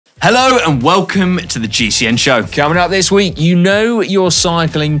Hello and welcome to the GCN Show. Coming up this week, you know you're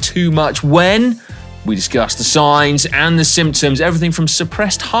cycling too much when we discuss the signs and the symptoms, everything from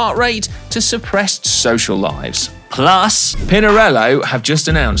suppressed heart rate to suppressed social lives. Plus, Pinarello have just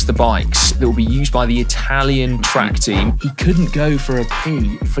announced the bikes that will be used by the Italian track team. He couldn't go for a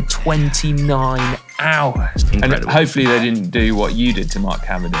pee for 29 hours. Incredible. And hopefully they didn't do what you did to Mark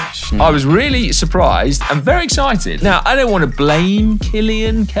Cavendish. I was really surprised and very excited. Now, I don't want to blame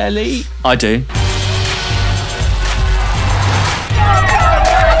Killian Kelly. I do.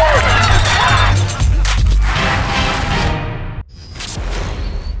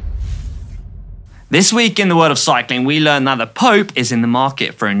 This week in the world of cycling, we learned that the Pope is in the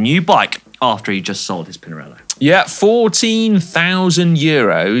market for a new bike after he just sold his Pinarello. Yeah, 14,000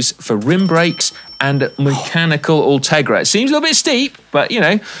 euros for rim brakes and mechanical Ultegra. It seems a little bit steep, but you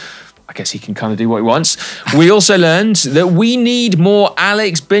know, I guess he can kind of do what he wants. We also learned that we need more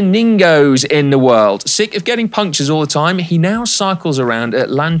Alex Beningos in the world. Sick of getting punctures all the time, he now cycles around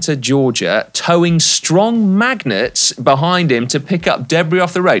Atlanta, Georgia, towing strong magnets behind him to pick up debris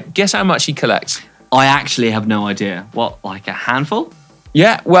off the road. Guess how much he collects? I actually have no idea. What, like a handful?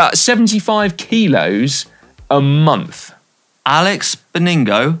 Yeah, well, 75 kilos a month. Alex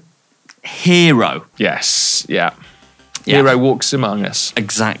Beningo, hero. Yes, yeah. Hero walks among us.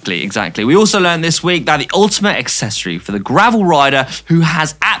 Exactly. We also learned this week that the ultimate accessory for the gravel rider who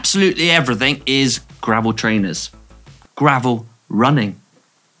has absolutely everything is gravel trainers. Gravel running.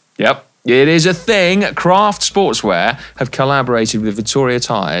 Yep. It is a thing. Craft Sportswear have collaborated with Vittoria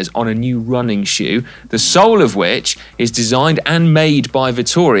Tyres on a new running shoe, the sole of which is designed and made by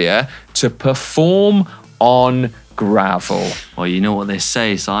Vittoria to perform on gravel. Well, you know what they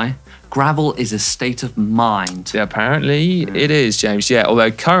say, Si. Gravel is a state of mind. Yeah, apparently it is, James. Yeah,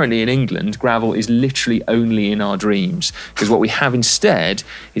 although currently in England, gravel is literally only in our dreams because what we have instead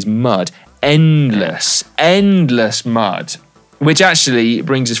is mud. Endless mud. Which actually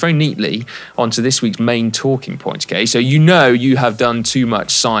brings us very neatly onto this week's main talking point, okay? So you know you have done too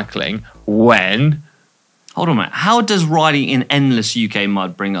much cycling when... Hold on a minute. How does riding in endless UK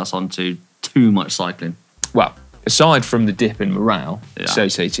mud bring us onto too much cycling? Well, aside from the dip in morale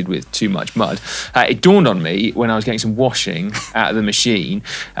associated with too much mud, it dawned on me when I was getting some washing out of the machine,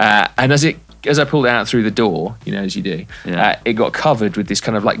 and as I pulled it out through the door, you know, as you do, it got covered with this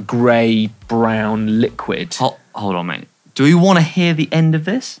kind of like grey-brown liquid. Hold on, mate. Do you want to hear the end of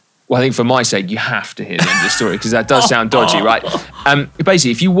this? Well, I think for my sake, you have to hear the end of the story because that does sound dodgy, right?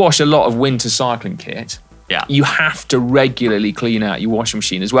 Basically, if you wash a lot of winter cycling kit, you have to regularly clean out your washing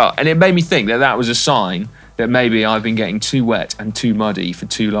machine as well. And it made me think that that was a sign that maybe I've been getting too wet and too muddy for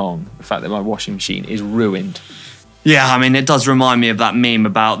too long. The fact that my washing machine is ruined. Yeah, I mean, it does remind me of that meme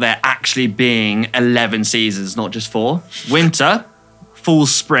about there actually being 11 seasons, not just 4. Winter, full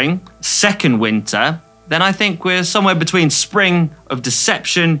spring, second winter. Then I think we're somewhere between spring of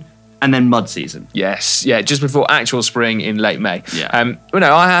deception and then mud season. Yes, yeah, just before actual spring in late May. Yeah. Well,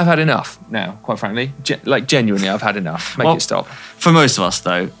 no, I have had enough now, quite frankly. Genuinely, I've had enough. Make it stop. For most of us,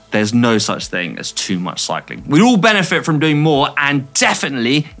 though, there's no such thing as too much cycling. We all benefit from doing more and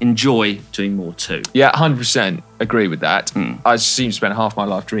definitely enjoy doing more too. Yeah, 100% agree with that. I seem to spend half my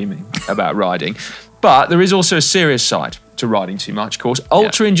life dreaming about riding. But there is also a serious side to riding too much, of course.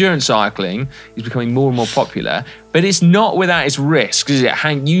 Ultra-endurance cycling is becoming more and more popular, but it's not without its risks, is it?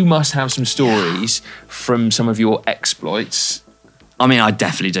 Hank, you must have some stories from some of your exploits. I mean, I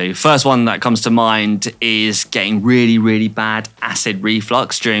definitely do. First one that comes to mind is getting really, really bad acid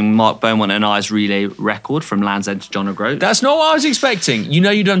reflux during Mark Beaumont and I's relay record from Land's End to John O'Groats. That's not what I was expecting. You know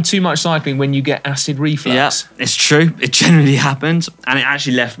you've done too much cycling when you get acid reflux. Yeah, it's true. It generally happens. And it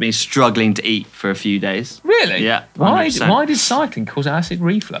actually left me struggling to eat for a few days. Really? Yeah. Why did cycling cause acid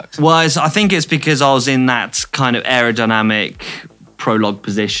reflux? Well, I think it's because I was in that kind of aerodynamic prologue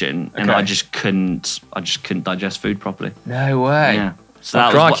position and I just couldn't digest food properly. No way. Yeah. So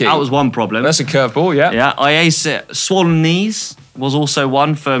that was one problem. That's a curveball, yeah. Yeah, I aced it. Swollen knees was also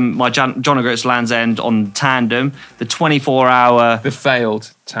one from my John O'Groats Land's End on tandem. The 24-hour... The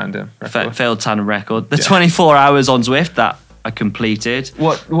failed tandem record. Failed tandem record. The 24 hours on Zwift that I completed.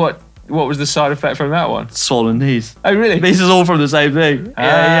 What was the side effect from that one? Swollen knees. Oh, really? This is all from the same thing.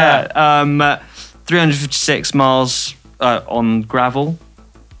 Yeah. 356 miles on gravel.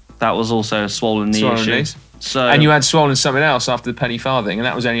 That was also a swollen knee issue. Knees. So, and you had swollen something else after the penny farthing, and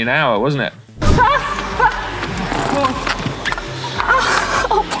that was only an hour, wasn't it?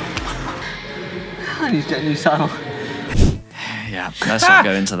 I need to get a new saddle. Yeah, let's not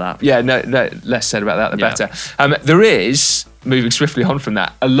go into that. Yeah, no, less said about that, the better. There is, moving swiftly on from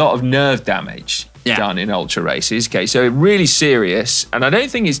that, a lot of nerve damage done in ultra races. Okay, so really serious, and I don't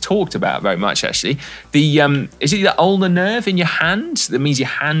think it's talked about very much actually. The is it the ulnar nerve in your hand that means your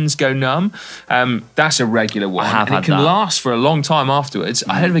hands go numb? That's a regular one, and it can last for a long time afterwards.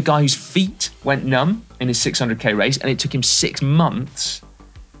 I heard of a guy whose feet went numb in his 600k race, and it took him 6 months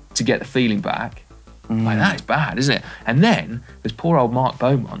to get the feeling back. Like, that is bad, isn't it? And then there's poor old Mark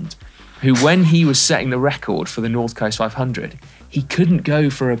Beaumont, who, when he was setting the record for the North Coast 500, he couldn't go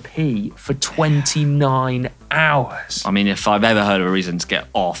for a pee for 29 hours. I mean, if I've ever heard of a reason to get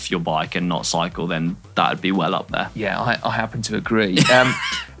off your bike and not cycle, then that would be well up there. Yeah, I happen to agree.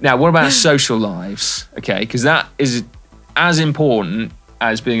 Now, what about social lives? Okay, because that is as important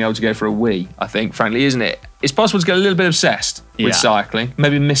as being able to go for a wee, I think, frankly, isn't it? It's possible to get a little bit obsessed with cycling,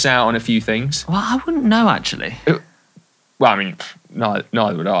 maybe miss out on a few things. Well, I wouldn't know, actually. Well, I mean,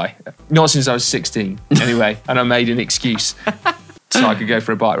 neither would I. Not since I was 16, anyway, and I made an excuse so I could go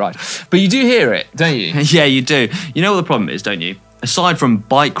for a bike ride. But you do hear it, don't you? Yeah, you do. You know what the problem is, don't you? Aside from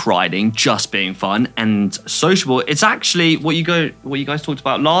bike riding just being fun and sociable, it's actually what you guys talked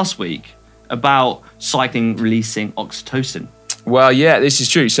about last week about cycling releasing oxytocin. Well, yeah, this is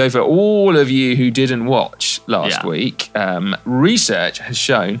true. So for all of you who didn't watch last week, research has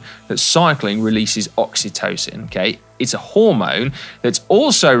shown that cycling releases oxytocin, okay? It's a hormone that's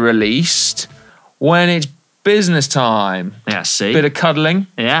also released when it's business time. Yeah, see? Bit of cuddling,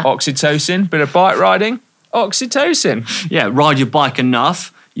 oxytocin. Bit of bike riding, oxytocin. Yeah, ride your bike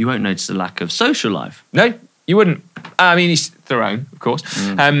enough, you won't notice the lack of social life. No, you wouldn't. I mean, it's their own, of course.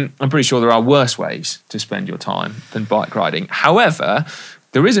 I'm pretty sure there are worse ways to spend your time than bike riding. However,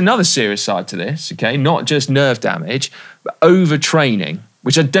 there is another serious side to this, okay? Not just nerve damage, but overtraining,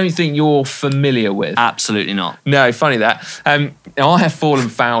 which I don't think you're familiar with. Absolutely not. No, funny that. Now, I have fallen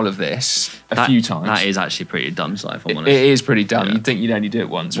foul of this a few times. That is actually pretty dumb, Si, if I'm honest. It is pretty dumb. You'd think you'd only do it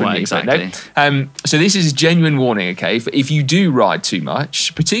once, wouldn't you? Exactly. No. So this is a genuine warning, okay? If you do ride too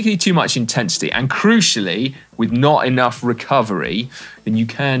much, particularly too much intensity, and crucially, with not enough recovery, then you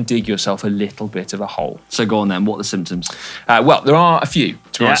can dig yourself a little bit of a hole. So go on then, what are the symptoms? Well, there are a few,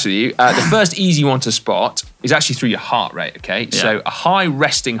 to be honest with you. The first easy one to spot is actually through your heart rate, okay? Yeah. So a high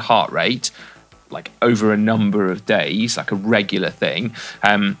resting heart rate, like over a number of days, like a regular thing,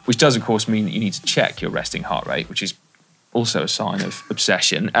 which does, of course, mean that you need to check your resting heart rate, which is also a sign of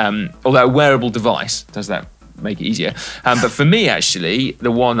obsession. Although a wearable device does that make it easier. But for me, actually,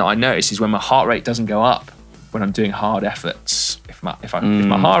 the one that I notice is when my heart rate doesn't go up when I'm doing hard efforts. If my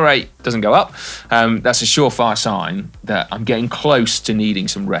heart rate doesn't go up, that's a surefire sign that I'm getting close to needing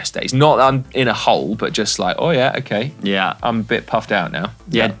some rest days. Not that I'm in a hole, but just like, oh yeah, okay. Yeah. I'm a bit puffed out now.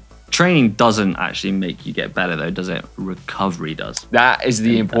 Yeah. Training doesn't actually make you get better though, does it? Recovery does. That is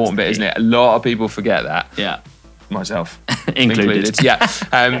the important bit, isn't it? A lot of people forget that. Yeah. Myself included. Yeah.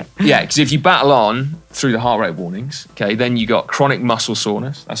 Because if you battle on through the heart rate warnings, okay, then you got chronic muscle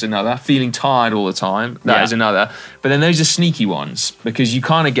soreness. That's another. Feeling tired all the time. That is another. But then those are sneaky ones because you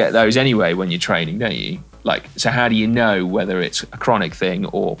kind of get those anyway when you're training, don't you? Like, so how do you know whether it's a chronic thing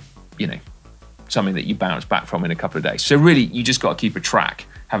or, you know, something that you bounce back from in a couple of days? So really, you just got to keep a track,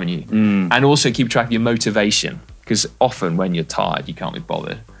 haven't you? And also keep track of your motivation, because often when you're tired, you can't be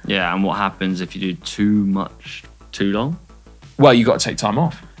bothered. Yeah, and what happens if you do too much too long? Well, you've got to take time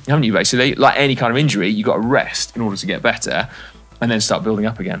off, haven't you, basically? Like any kind of injury, you've got to rest in order to get better and then start building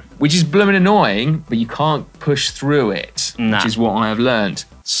up again, which is blooming annoying, but you can't push through it, which is what I have learned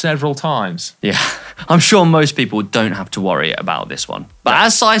several times. Yeah, I'm sure most people don't have to worry about this one. But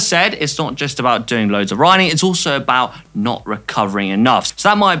as I said, it's not just about doing loads of riding, it's also about not recovering enough. So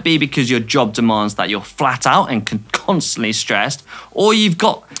that might be because your job demands that you're flat out and constantly stressed, or you've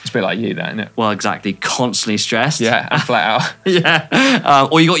got... It's a bit like you, that, isn't it? Well, exactly, constantly stressed. Yeah, and flat out. Yeah,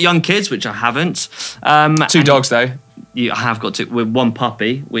 or you got young kids, which I haven't. 2 dogs, though. I have got with 1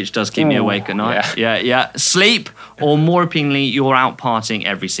 puppy, which does keep me awake at night. Yeah. Sleep, or more appealingly, you're out partying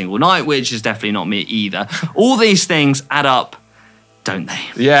every single night, which is definitely not me either. All these things add up, don't they?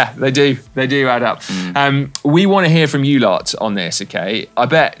 Yeah, they do. They do add up. We want to hear from you lot on this, okay? I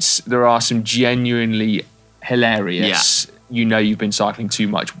bet there are some genuinely hilarious... Yeah. You know you've been cycling too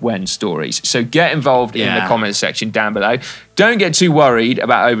much when stories. So get involved in the comments section down below. Don't get too worried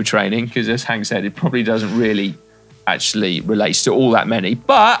about overtraining, because as Hank said, it probably doesn't really actually relate to all that many.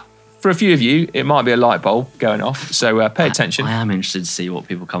 But for a few of you, it might be a light bulb going off. So pay attention. I am interested to see what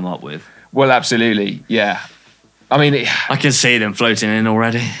people come up with. Well, absolutely. Yeah. I mean... I can see them floating in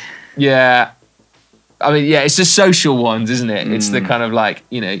already. Yeah. I mean, yeah, it's the social ones, isn't it? It's the kind of like,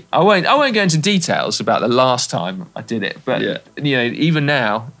 you know, I won't go into details about the last time I did it, but you know, even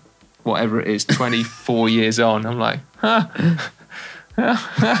now, whatever it is, 24 years on, I'm like, huh?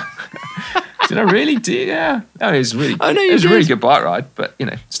 So Did I really do? Yeah. No, it was really. Oh, no, you it was a did. really good bike ride, but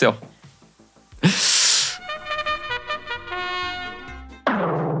still.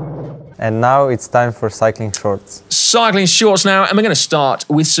 And now it's time for cycling shorts. Cycling shorts now, and we're going to start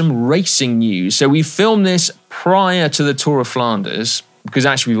with some racing news. So we filmed this prior to the Tour of Flanders because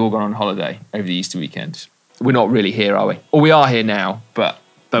actually we've all gone on holiday over the Easter weekend. We're not really here, are we? Or we are here now, but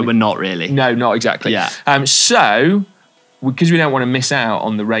we're not really. No, not exactly. Yeah. So, because we don't want to miss out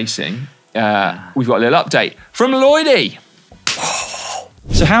on the racing, we've got a little update from Lloydie.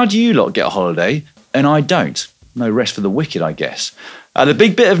 So how do you lot get a holiday and I don't? No rest for the wicked, I guess. The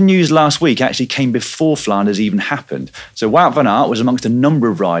big bit of news last week actually came before Flanders even happened. So Wout van Aert was amongst a number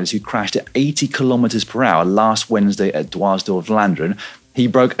of riders who crashed at 80 kilometres per hour last Wednesday at Dwars-door-Vlaanderen. He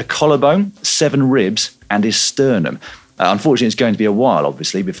broke a collarbone, 7 ribs and his sternum. Unfortunately, it's going to be a while,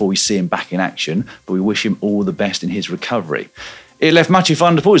 obviously, before we see him back in action, but we wish him all the best in his recovery. It left Mathieu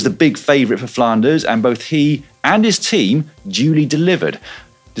van der Poel as the big favourite for Flanders, and both he and his team duly delivered.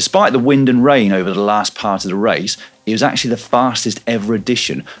 Despite the wind and rain over the last part of the race, it was actually the fastest ever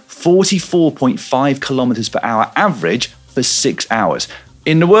edition, 44.5 kilometres per hour average for 6 hours.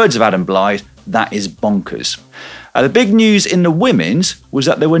 In the words of Adam Blythe, that is bonkers. The big news in the women's was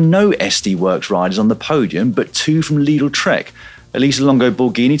that there were no SD Worx riders on the podium, but 2 from Lidl Trek. Elisa Longo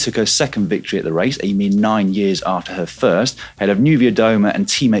Borghini took her second victory at the race, a mere 9 years after her first, ahead of Nuvia Doma and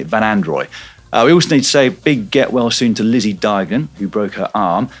teammate Van Androoy. We also need to say big get well soon to Lizzie Dijken, who broke her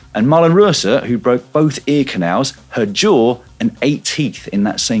arm, and Marlon Ruurser, who broke both ear canals, her jaw, and 8 teeth in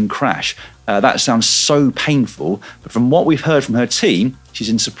that same crash. That sounds so painful, but from what we've heard from her team, she's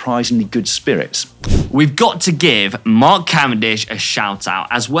in surprisingly good spirits. We've got to give Mark Cavendish a shout out,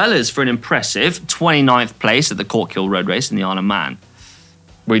 as well as for an impressive 29th place at the Corkhill Road Race in the Isle of Man.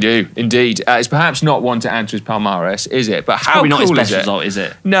 We do, indeed. It's perhaps not one to add to his palmarès, is it? But how Probably not his cool best is it? result, is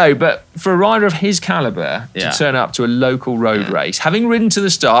it? No, but for a rider of his calibre to turn up to a local road race, having ridden to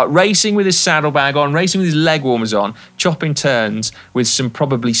the start, racing with his saddlebag on, racing with his leg warmers on, chopping turns with some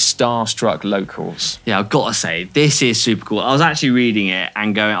probably starstruck locals. Yeah, I've got to say, this is super cool. I was actually reading it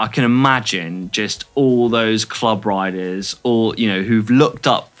and going, I can imagine just all those club riders, all, who've looked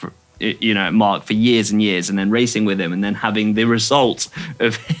up for, Mark for years and years, and then racing with him, and then having the results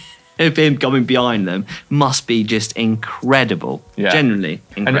of him coming behind them must be just incredible. Yeah. Genuinely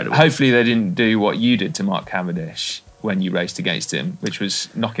incredible. And hopefully they didn't do what you did to Mark Cavendish when you raced against him, which was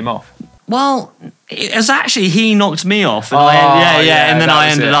knock him off. Well, it was actually he knocked me off. And and then I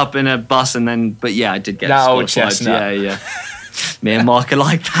ended up in a bus, but I did get that old disqualified. chestnut. Yeah. Me and Mark are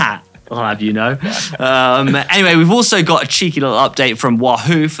like that. I'll have you know. Anyway, we've also got a cheeky little update from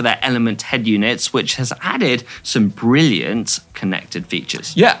Wahoo for their Element head units, which has added some brilliant connected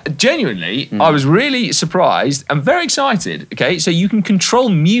features. Yeah, genuinely, I was really surprised and very excited. Okay, so you can control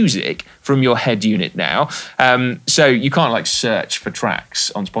music from your head unit now. So you can't search for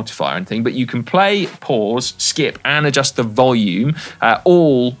tracks on Spotify or anything, but you can play, pause, skip, and adjust the volume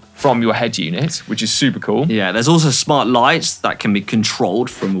all from your head unit, which is super cool. Yeah, there's also smart lights that can be controlled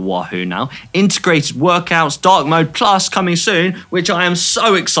from Wahoo now. Integrated workouts, dark mode plus coming soon, which I am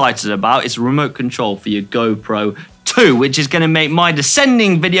so excited about. It's remote control for your GoPro 2, which is going to make my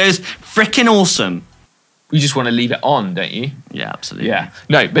descending videos freaking awesome. You just want to leave it on, don't you? Yeah, absolutely. Yeah.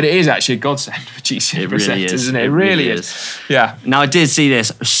 No, but it is actually a godsend for GCN presenters, isn't it? It really is. Yeah. Now, I did see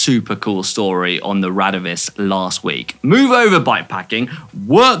this super cool story on the Radovis last week. Move over bikepacking.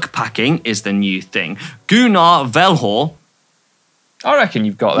 Workpacking is the new thing. Gunnar Velhor, I reckon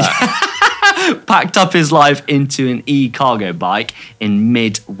you've got that. packed up his life into an e-cargo bike in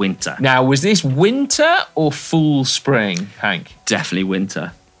mid-winter. Now, was this winter or full spring, Hank? Definitely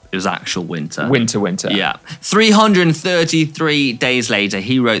winter. It was actual winter. Winter. Yeah. 333 days later,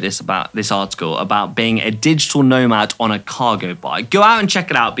 he wrote this article about being a digital nomad on a cargo bike. Go out and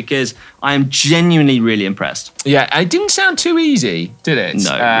check it out because I am genuinely really impressed. Yeah, it didn't sound too easy, did it?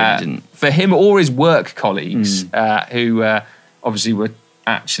 No, it really didn't. For him or his work colleagues, who obviously were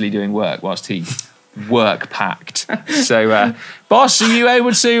actually doing work whilst he work packed. So, boss, are you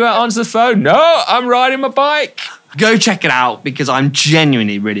able to answer the phone? No, I'm riding my bike. Go check it out because I'm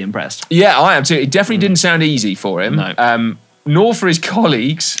genuinely really impressed. Yeah, I am too. It definitely didn't sound easy for him. No. Nor for his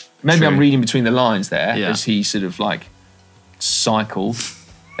colleagues. Maybe True. I'm reading between the lines there as he sort of cycled.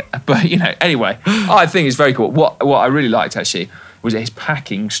 But, anyway, I think it's very cool. What I really liked actually was his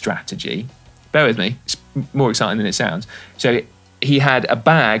packing strategy. Bear with me. It's more exciting than it sounds. So he had a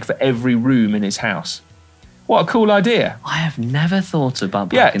bag for every room in his house. What a cool idea. I have never thought about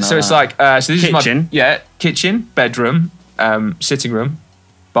packing so it's that. so this Kitchen. is my kitchen, bedroom, sitting room,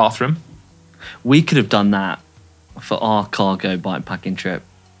 bathroom. We could have done that for our cargo bike packing trip.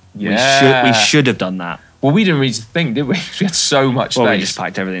 Yeah. We should have done that. Well, we didn't really think, did we? We had so much space. Well, we just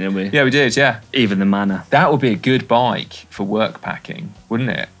packed everything, didn't we? Yeah, we did, yeah. Even the manor. That would be a good bike for work packing, wouldn't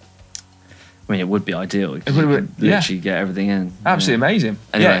it? I mean, it would be ideal. It would You could literally get everything in. Absolutely amazing.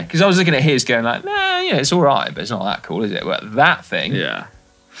 Anyway. Yeah, because I was looking at his going like, nah, yeah, it's all right, but it's not that cool, is it? But that thing, Yeah.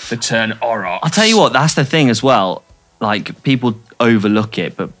 the Turn Aurochs. I'll tell you what, that's the thing as well. Like, people overlook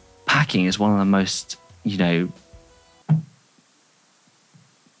it, but packing is one of the most, you know...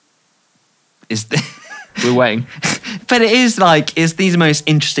 We're waiting. But it is like, it's the most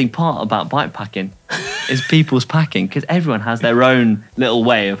interesting part about bike packing is people's packing, because everyone has their own little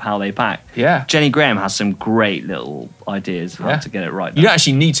way of how they pack. Yeah. Jenny Graham has some great little ideas of how to get it right. You don't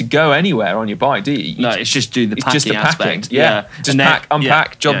actually need to go anywhere on your bike, do you? No, it's just do the It's packing just the packing. aspect. Yeah. Just And then- pack,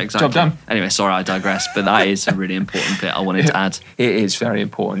 unpack, job done. Anyway, sorry, I digress, but that is a really important bit I wanted to add. It is very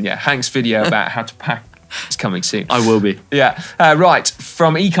important, yeah. Hank's video about how to pack is coming soon. I will be. Yeah. Right.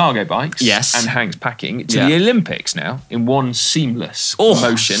 From e-cargo bikes Yes. and Hank's packing to Yeah. the Olympics now in one seamless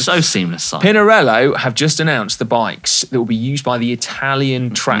motion. So seamless. Si. Pinarello have just announced the bikes that will be used by the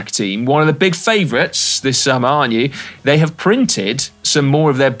Italian track team. One of the big favourites this summer, aren't you? They have printed some more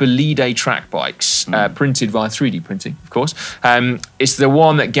of their Bolide track bikes, printed via 3D printing, of course. It's the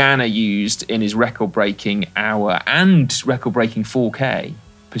one that Ganna used in his record-breaking hour and record-breaking 4K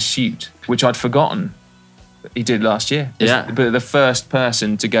Pursuit, which I'd forgotten he did last year. Yeah. But the first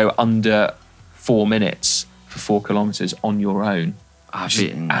person to go under 4 minutes for 4 kilometres on your own. I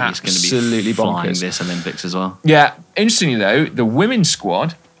think he's going to absolutely be flying bonkers. this Olympics as well. Yeah. Interestingly, though, the women's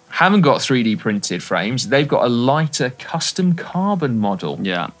squad haven't got 3D printed frames. They've got a lighter custom carbon model.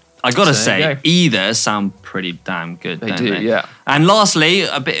 Yeah. I got to So there you say, go. either sound pretty damn good. They don't do, they? yeah. And lastly,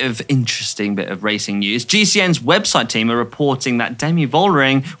 a bit of interesting bit of racing news. GCN's website team are reporting that Demi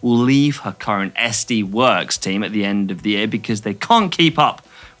Vollering will leave her current SD Worx team at the end of the year because they can't keep up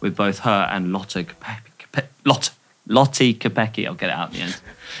with both her and Lottie Kopecky. I'll get it out in the end.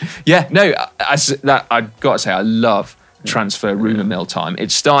 Yeah, no, I've got to say, I love transfer rumour mill time.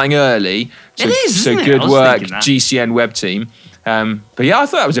 It's starting early. So, It is, so isn't it? good I was work, thinking that. GCN web team. But yeah, I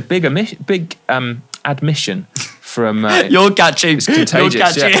thought that was a big admission from... You're catching. It's contagious. You're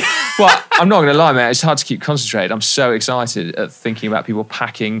catching. Yeah. Well, I'm not going to lie, mate. It's hard to keep concentrated. I'm so excited at thinking about people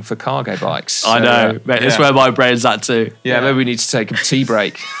packing for cargo bikes. I So, know. Mate, it's yeah. where my brain's at too. Yeah, maybe we need to take a tea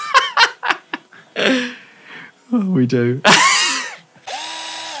break. We do.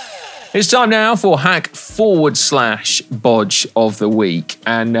 It's time now for hack/Bodge of the week.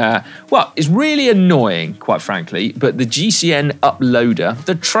 And, well, it's really annoying, quite frankly, but the GCN uploader,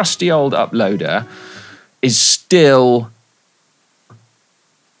 the trusty old uploader, is still...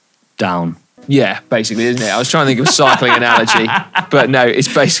 Down. Yeah, basically, isn't it? I was trying to think of a cycling analogy, but no, it's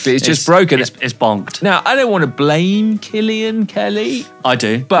just broken. It's bonked. Now, I don't want to blame Killian Kelly. I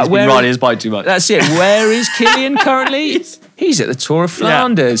do. But He's been where riding his bike too much. That's it. Where is Killian currently? He's at the Tour of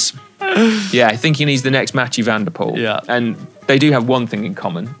Flanders. Yeah, I think he's the next Mathieu van der Poel. Yeah. And they do have one thing in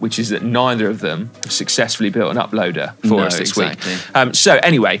common, which is that neither of them have successfully built an uploader for us this week. So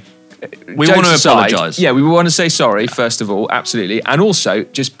anyway, We want to jokes aside, apologise. Yeah, we want to say sorry, first of all, absolutely. And also,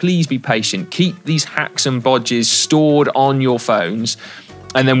 just please be patient. Keep these hacks and bodges stored on your phones.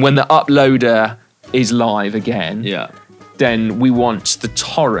 And then when the uploader is live again, then we want the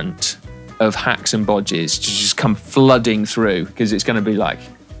torrent of hacks and bodges to just come flooding through, because it's going to be like,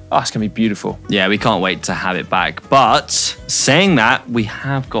 oh, it's going to be beautiful. Yeah, we can't wait to have it back. But saying that, we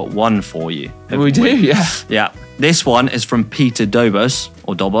have got one for you. We do, yeah. Yeah. This one is from Peter Dobos,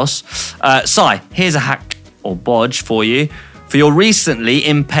 or Dobos. Si, here's a hack or bodge for you. For your recently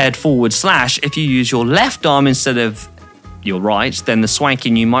impaired forward slash, if you use your left arm instead of your right, then the swanky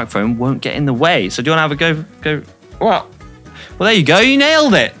new microphone won't get in the way. So do you want to have a go? Well, there you go. You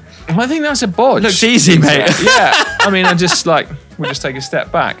nailed it. I think that's a bodge. Looks easy, mate. Yeah. I mean, we'll just take a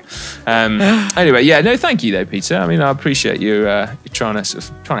step back. Anyway, yeah, no, thank you though, Peter. I mean, I appreciate you trying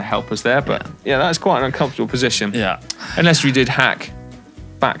to help us there, but yeah, that's quite an uncomfortable position. Yeah. Unless we did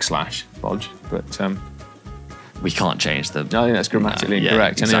hack/bodge, but we can't change the... I think that's grammatically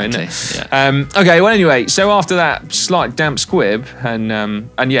incorrect. Exactly. Anyway, isn't it? Yeah. Okay, well, anyway, so after that slight damp squib,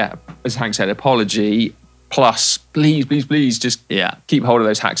 and yeah, as Hank said, apology, plus, please, just keep hold of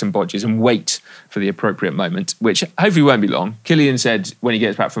those hacks and bodges and wait for the appropriate moment, which hopefully won't be long. Killian said when he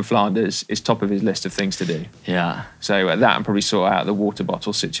gets back from Flanders, it's top of his list of things to do. Yeah. So that and probably sort out the water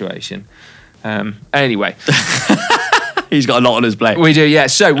bottle situation. Anyway. He's got a lot on his plate. We do, yeah.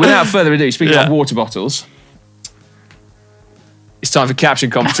 So without further ado, speaking of water bottles, it's time for Caption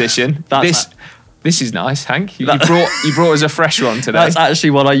competition. This is nice, Hank. You brought us a fresh one today. That's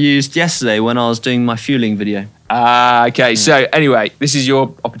actually what I used yesterday when I was doing my fueling video. Okay, so anyway, this is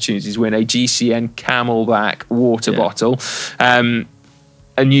your opportunity to win a GCN Camelback water bottle.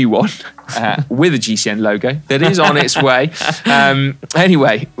 A new one with a GCN logo that is on its way.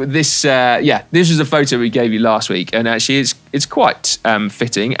 Anyway, this was a photo we gave you last week, and actually it's quite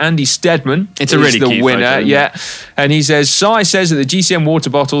fitting. Andy Steadman it's a really the cute winner, photo, and he says, "Si says that the GCN water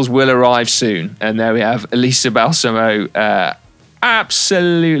bottles will arrive soon." And there we have Elisa Balsamo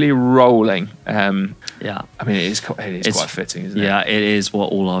absolutely rolling. I mean, it is quite fitting, isn't it? Yeah, it is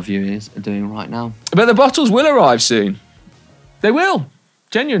what all our viewers are doing right now. But the bottles will arrive soon. They will.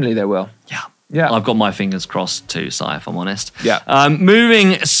 Genuinely, they will. Yeah. I've got my fingers crossed too, Si, if I'm honest. Yeah.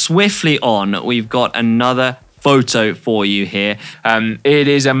 Moving swiftly on, we've got another photo for you here. It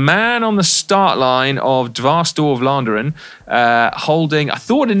is a man on the start line of Dwarsdorf-Vlaanderen holding, I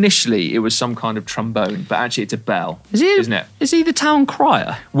thought initially it was some kind of trombone, but actually it's a bell, isn't it? Is he the town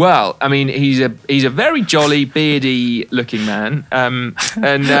crier? Well, I mean, he's a very jolly, beardy looking man. And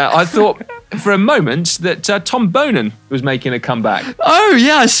I thought for a moment that Tom Bonan was making a comeback. Oh,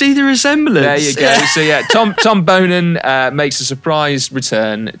 yeah, I see the resemblance. There you go. So, yeah, Tom Bonan makes a surprise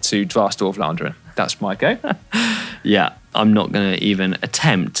return to Dwarsdorf-Vlaanderen. That's my go. Yeah, I'm not going to even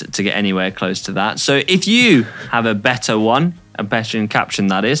attempt to get anywhere close to that. So if you have a better one, a better caption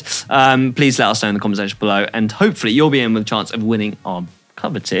that is, please let us know in the comment section below, and hopefully you'll be in with a chance of winning our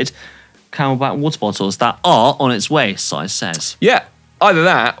coveted Camelback water bottles that are on its way, Si says. Yeah, either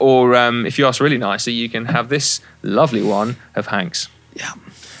that, or if you ask really nicely, you can have this lovely one of Hank's. Yeah.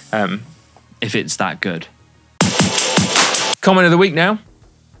 If it's that good. Comment of the week now.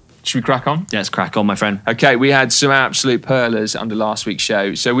 Should we crack on? Let's crack on, my friend. Okay, we had some absolute pearlers under last week's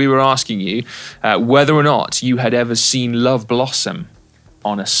show. So we were asking you whether or not you had ever seen love blossom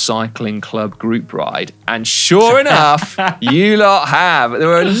on a cycling club group ride. And sure enough, you lot have. There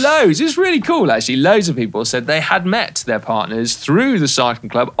were loads. It was really cool, actually. Loads of people said they had met their partners through the cycling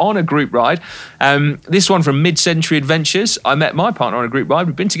club on a group ride. This one from Mid-Century Adventures. I met my partner on a group ride.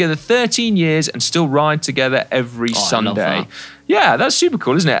 We've been together 13 years and still ride together every Sunday. I love that. Yeah, that's super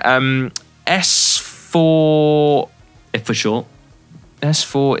cool, isn't it? S4... If for short.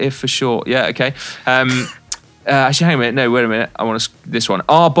 S4 if for short. Yeah, okay. Actually, hang a minute. No, wait a minute. I want this one.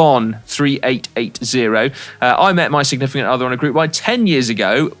 Arbon 3880. I met my significant other on a group ride 10 years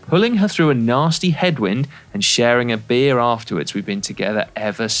ago, pulling her through a nasty headwind and sharing a beer afterwards. We've been together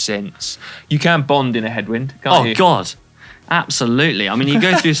ever since. You can bond in a headwind, can't you? Oh, God. Absolutely. I mean, you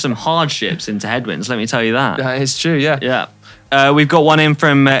go through some hardships into headwinds, let me tell you that. That is true, yeah. Yeah. We've got one in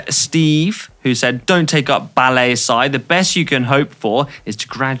from Steve, who said, don't take up ballet side. The best you can hope for is to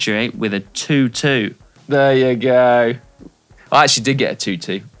graduate with a 2-2. There you go. I actually did get a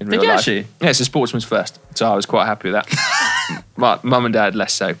 2-2 in real life. Actually? Yeah, it's a sportsman's first, so I was quite happy with that. Mum and Dad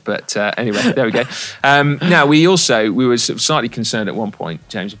less so, but anyway, there we go. Now we were sort of slightly concerned at one point,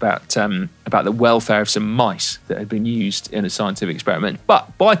 James, about the welfare of some mice that had been used in a scientific experiment.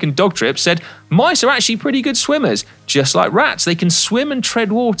 But Bike and Dog Trip said mice are actually pretty good swimmers, just like rats. They can swim and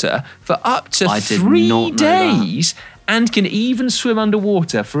tread water for up to 3 days and can even swim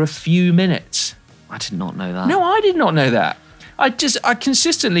underwater for a few minutes. I did not know that. No, I did not know that. I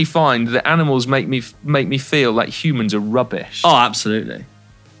consistently find that animals make me feel like humans are rubbish. Oh, absolutely.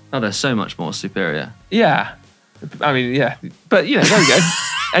 Oh, they're so much more superior. Yeah. I mean, yeah. But, you know, there we go.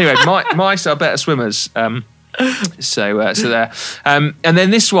 Anyway, mice are better swimmers. So there. And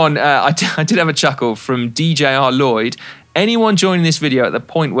then this one, I did have a chuckle from DJR Lloyd. Anyone joining this video at the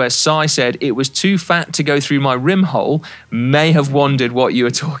point where Si said it was too fat to go through my rim hole may have wondered what you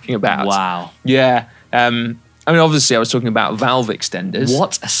were talking about. Wow. Yeah. I mean, obviously, I was talking about valve extenders.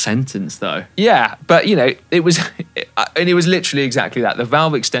 What a sentence, though. Yeah, but, you know, it was literally exactly that. The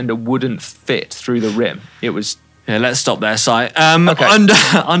valve extender wouldn't fit through the rim. It was... Yeah, let's stop there, Si. Okay.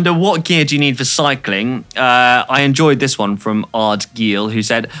 Under what gear do you need for cycling? I enjoyed this one from Ard Giel, who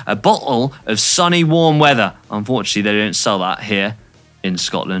said, a bottle of sunny, warm weather. Unfortunately, they don't sell that here in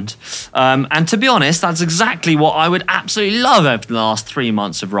Scotland. And to be honest, that's exactly what I would absolutely love over the last 3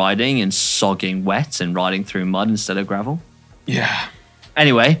 months of riding and sogging wet and riding through mud instead of gravel. Yeah.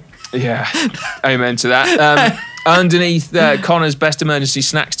 Anyway. Yeah. Amen to that. Underneath Connor's best emergency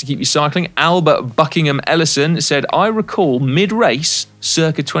snacks to keep you cycling, Albert Buckingham Ellison said, I recall mid-race,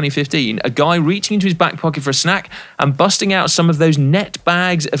 circa 2015, a guy reaching into his back pocket for a snack and busting out some of those net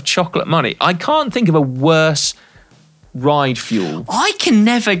bags of chocolate money. I can't think of a worse ride fuel. I can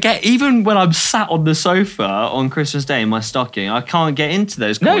never get, even when I'm sat on the sofa on Christmas Day in my stocking, I can't get into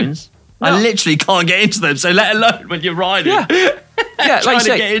those coins. No. I literally can't get into them, so let alone when you're riding. Yeah. Yeah, Trying like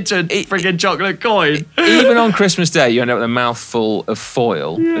you to say, get into a friggin' chocolate coin. even on Christmas Day, you end up with a mouthful of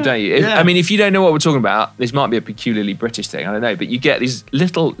foil, don't you? Yeah. I mean, if you don't know what we're talking about, this might be a peculiarly British thing, I don't know, but you get these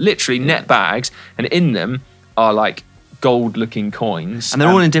little, literally net bags, and in them are like gold-looking coins. And they're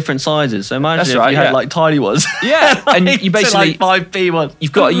all in different sizes. So imagine That's if right, you had yeah. like tiny ones. Yeah, and you basically... like 5p ones.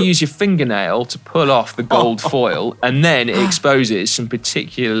 You've got to use your fingernail to pull off the gold foil, and then it exposes some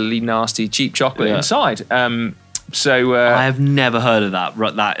particularly nasty cheap chocolate inside. I have never heard of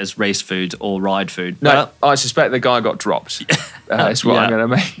that as race food or ride food. No, I suspect the guy got dropped. That's what I'm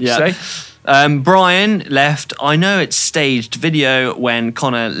going to say. Brian left, I know it's staged video when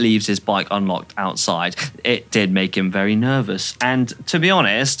Connor leaves his bike unlocked outside. It did make him very nervous. And to be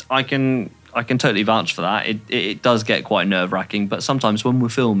honest, I can totally vouch for that. It does get quite nerve-wracking, but sometimes when we're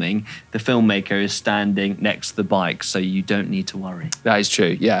filming, the filmmaker is standing next to the bike, so you don't need to worry. That is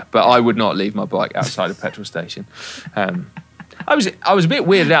true, yeah. But I would not leave my bike outside a petrol station. I was a bit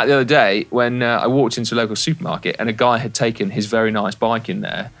weirded out the other day when I walked into a local supermarket and a guy had taken his very nice bike in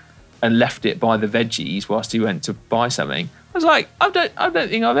there and left it by the veggies whilst he went to buy something. I was like, I don't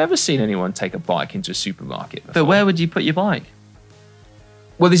think I've ever seen anyone take a bike into a supermarket before. But where would you put your bike?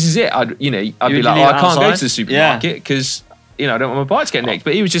 Well, this is it. I'd be like, I can't go to the supermarket because I don't want my bike to get nicked.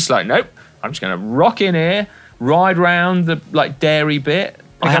 But he was just like, nope, I'm just going to rock in here, ride round the like dairy bit.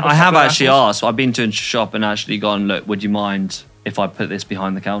 I have actually asked. I've been to a shop and actually gone, look, would you mind if I put this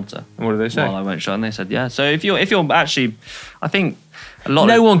behind the counter? And what did they say? Well, I went shop and they said, yeah. So if you're actually, I think a lot.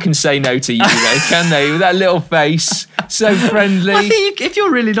 No one can say no to you, though, can they? With that little face, so friendly. I think if you're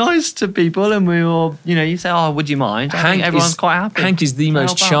really nice to people and we all, you say, oh, would you mind? I think everyone's quite happy. Hank is the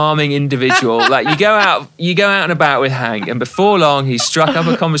most charming individual. Like you go out and about with Hank, and before long he's struck up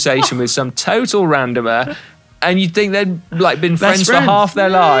a conversation with some total randomer, and you'd think they'd like been friends for half their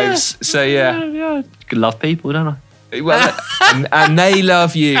lives. So yeah. Could love people, don't I? Well, and they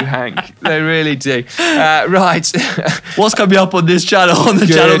love you, Hank. They really do. Right. What's coming up on this channel?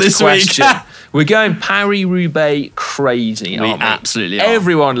 This week? We're going Paris-Roubaix crazy, aren't we? Absolutely are.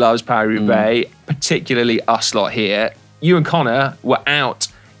 Everyone loves Paris-Roubaix, particularly us lot here. You and Connor were out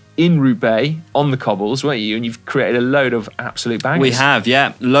in Roubaix on the cobbles, weren't you? And you've created a load of absolute bangers. We have,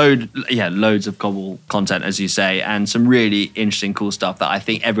 loads of cobble content, as you say, and some really interesting, cool stuff that I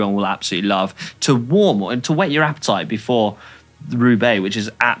think everyone will absolutely love to warm and to whet your appetite before the Roubaix, which is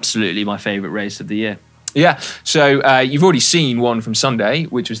absolutely my favourite race of the year. Yeah, so you've already seen one from Sunday,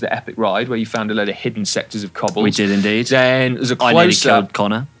 which was the epic ride where you found a load of hidden sectors of cobbles. We did indeed. Then there's a I nearly close-up. killed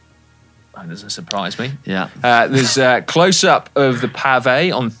Connor. That doesn't surprise me. Yeah. There's a close-up of the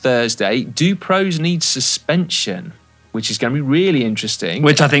pavé on Thursday. Do pros need suspension? Which is going to be really interesting.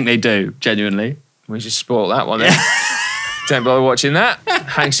 Which I think they do, genuinely. We just spoiled that one then. Don't bother watching that.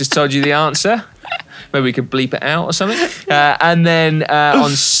 Hank's just told you the answer. Maybe we could bleep it out or something. And then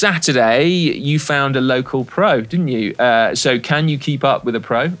on Saturday, you found a local pro, didn't you? So can you keep up with a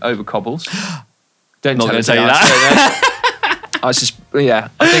pro over cobbles? Don't Not going to tell you that.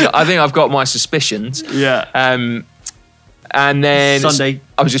 I think I've got my suspicions. Yeah. And then Sunday.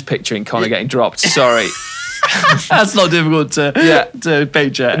 I was just picturing Connor getting dropped. Sorry. That's not difficult to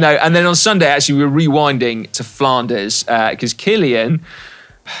picture. No, and then on Sunday, actually, we were rewinding to Flanders because Killian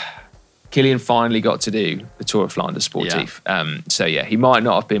finally got to do the Tour of Flanders Sportif. So yeah, he might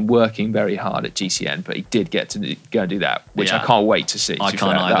not have been working very hard at GCN, but he did get to go and do that, which I can't wait to see. I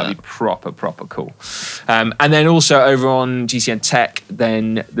can't either. That'd be proper cool. And then also over on GCN Tech,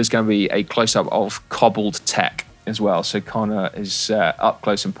 then there's going to be a close-up of cobbled tech as well. So Connor is up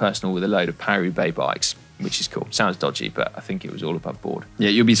close and personal with a load of Paris-Roubaix bikes, which is cool. Sounds dodgy, but I think it was all above board. Yeah,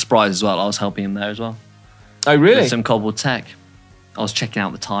 you'll be surprised as well. I was helping him there as well. Oh, really? With some cobbled tech. I was checking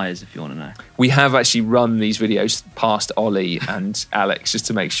out the tyres, if you want to know. We have actually run these videos past Ollie and Alex just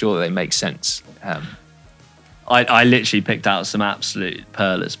to make sure that they make sense. I literally picked out some absolute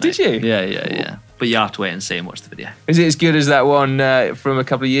pearlers, mate. Did you? Yeah. But you have to wait and see and watch the video. Is it as good as that one from a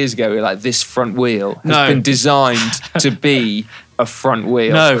couple of years ago where like this front wheel has been designed to be a front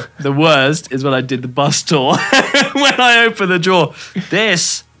wheel? No, the worst is when I did the bus tour. When I opened the drawer.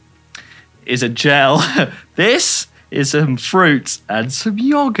 This is a gel. This is some fruit and some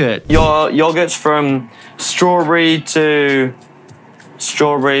yogurt. Your yogurt's from strawberry to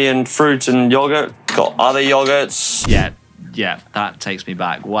strawberry and fruit and yogurt. Got other yogurts. Yeah, that takes me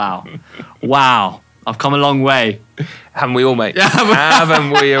back. Wow. I've come a long way. Haven't we all, mate?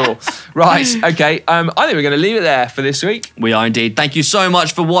 Haven't we all? Right, okay. I think we're going to leave it there for this week. We are indeed. Thank you so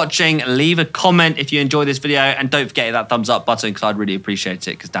much for watching. Leave a comment if you enjoyed this video. And don't forget that thumbs up button because I'd really appreciate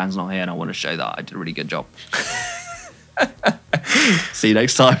it because Dan's not here and I want to show that I did a really good job. See you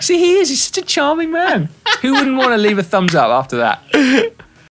next time. See, he is. He's such a charming man. Who wouldn't want to leave a thumbs up after that?